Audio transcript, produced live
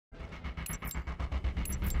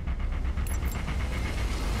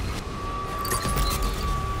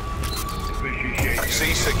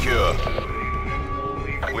C secure.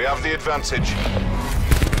 We have the advantage.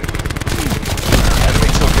 Enemy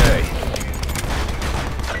took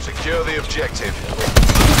A. Secure the objective.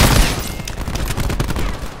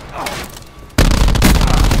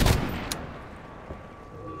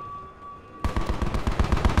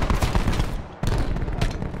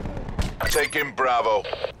 Taking Bravo.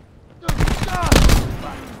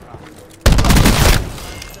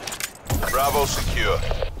 Bravo secure.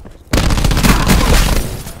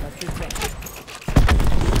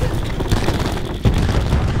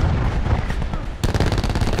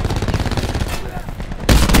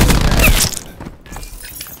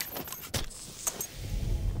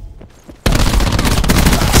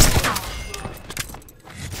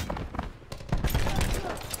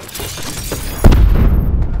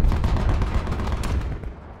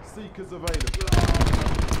 Seekers available.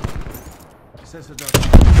 Says it does.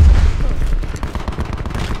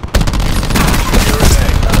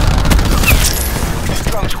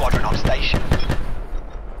 Drone squadron on station.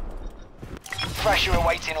 Thrasher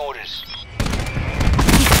awaiting orders.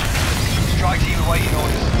 Strike team awaiting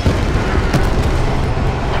orders.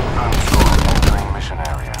 Entering mission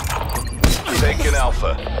area. Taking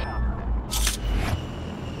Alpha.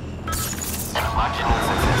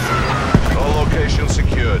 All locations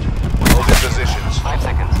secured. Hold your positions. 5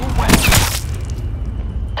 seconds. West.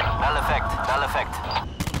 Null effect. Null effect.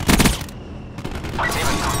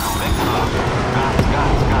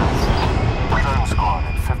 Guns. Drone squad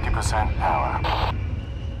at 50% power.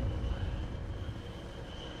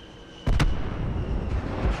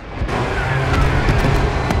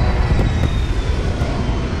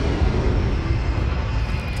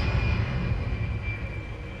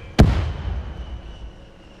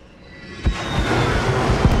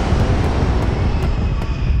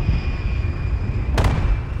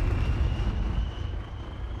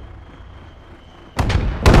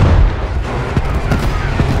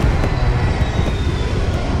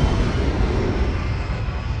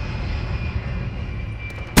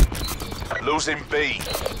 Losing B.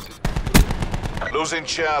 Losing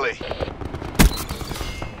Charlie.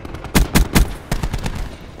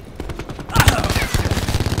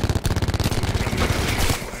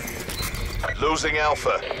 Losing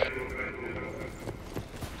Alpha.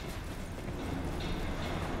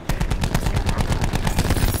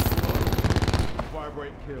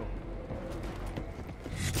 Vibrate kill.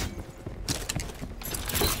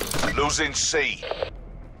 Losing C.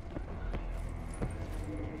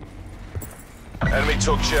 Enemy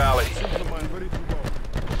took Charlie. Ready to roll.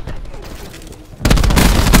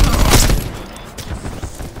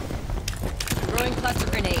 Throwing cluster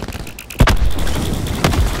grenade.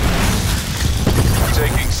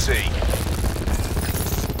 Taking C.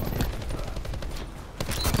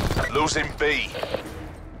 Losing B.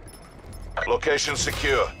 Location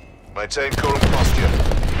secure. Maintain current posture.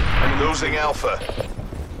 Losing Alpha.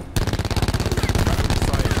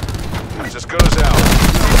 That's as good as out.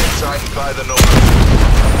 Tightened by the numbers.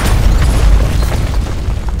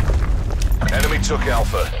 Enemy took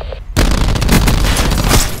Alpha.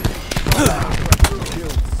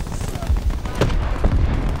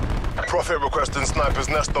 Prophet requesting sniper's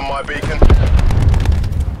nest on my beacon.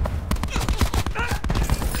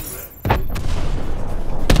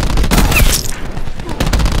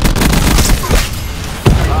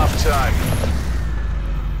 Half time.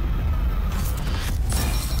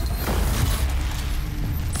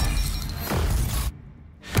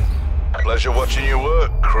 Pleasure watching you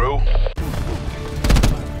work, crew.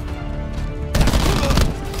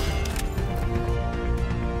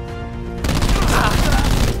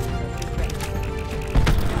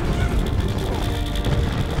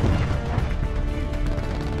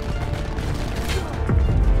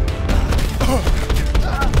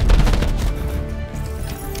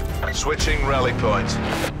 Switching rally points.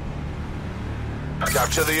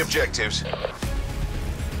 Capture the objectives.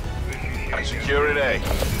 Securing A.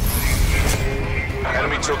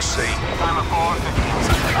 Enemy took C. Time of 4, 15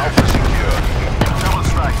 seconds. Alpha secure. Double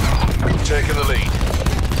strike. Taking the lead.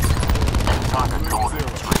 Target loaded.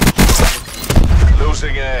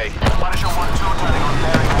 Losing A. Punisher 1-2 turning on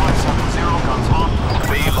bearing 170, guns on.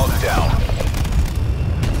 B locked down.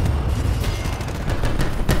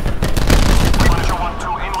 Punisher 1-2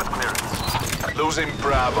 in with clearance. Losing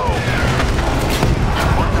Bravo.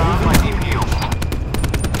 One down, my team healed.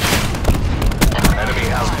 Enemy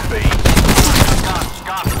has B.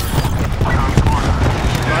 Gun. Drone squadron.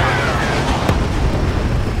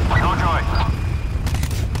 No joy.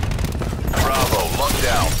 Bravo locked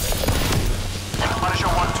down. Punisher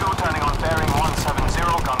 1-2 turning on bearing 170,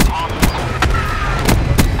 guns on.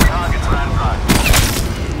 Targets ran dry.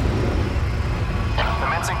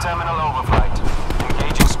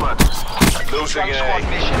 Losing Drone squad A.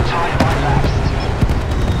 mission timeline lapsed.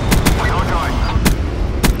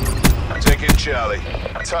 Taking Charlie.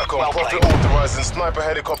 Attack on Well profit played. authorizing sniper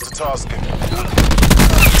helicopter tasking.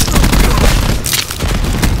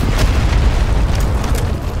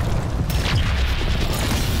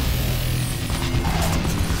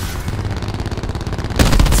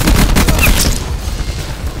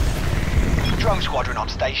 Drone squadron on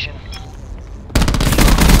station.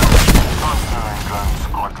 Transferring drone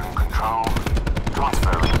squadron control.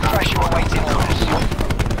 Transferring drone Pressure awaiting orders.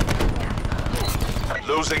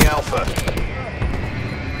 Losing Alpha.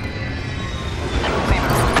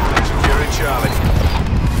 Securing Charlie.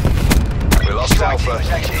 We lost Strike team Alpha. has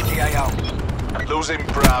exited the AO. Losing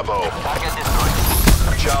Bravo. target destroyed.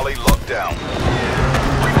 Charlie locked down.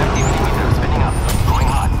 50 millimeters spinning up. Going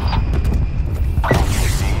hot.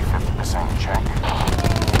 APC 50% check.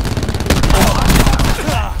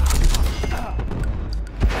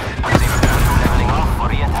 Leveling off for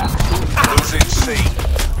re-attack. Losing C.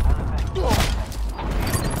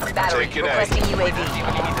 Battery. Taking A. Requesting 50 UAV.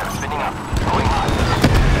 millimeters spinning up. Going hot.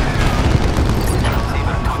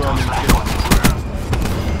 Saber 2-2/1.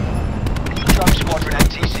 Drone squadron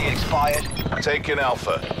MTC expired. Taking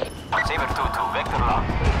Alpha. Saber 2-2 vector lock.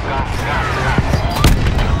 Guns.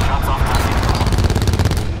 Shots off target.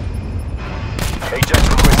 Ajax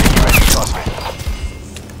requesting UAV tasking.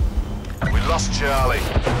 We lost Charlie.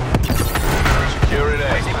 Securing A.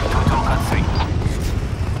 Saber 2-2 cut 3.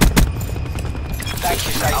 Thank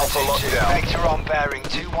you, Saber Alpha 2-2. locked down. Vector on bearing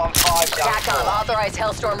 215 zone TACOM. 4. Authorized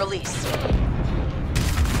Hellstorm release.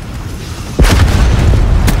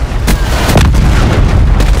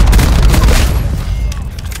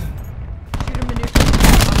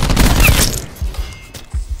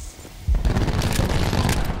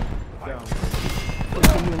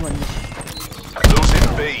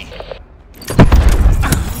 Losing B.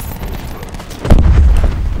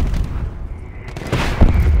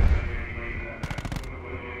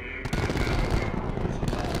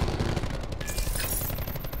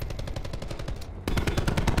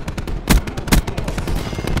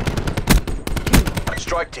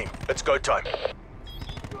 Strike team, let's go time.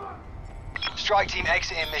 Strike team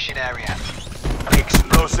exiting mission area.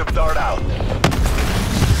 Explosive dart out.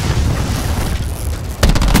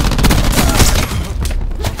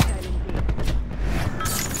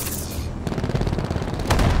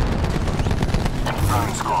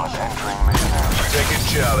 Drone squad entering mission area. Taking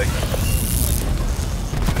Charlie.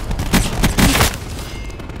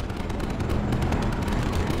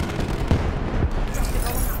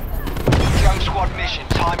 Drone squad mission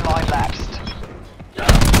timeline lapsed.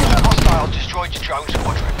 Hostile destroyed your drone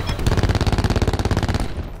squadron.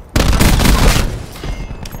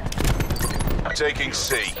 Taking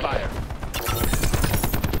C.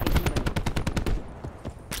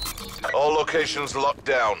 All locations locked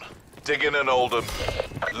down. Digging and hold 'em.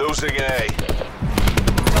 Losing A.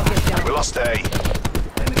 We lost A.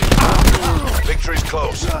 Victory's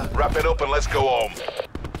close. Wrap it up and let's go home.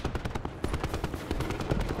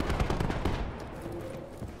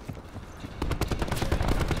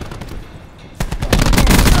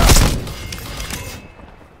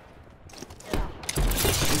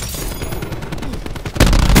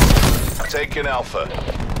 Taking Alpha.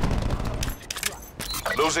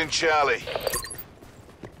 Losing Charlie.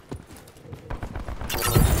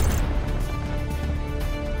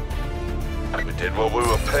 We did what we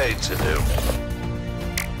were paid to do.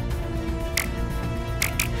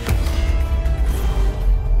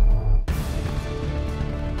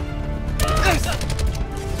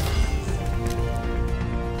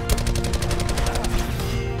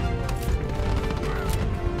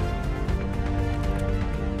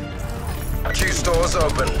 Q stores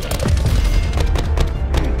open.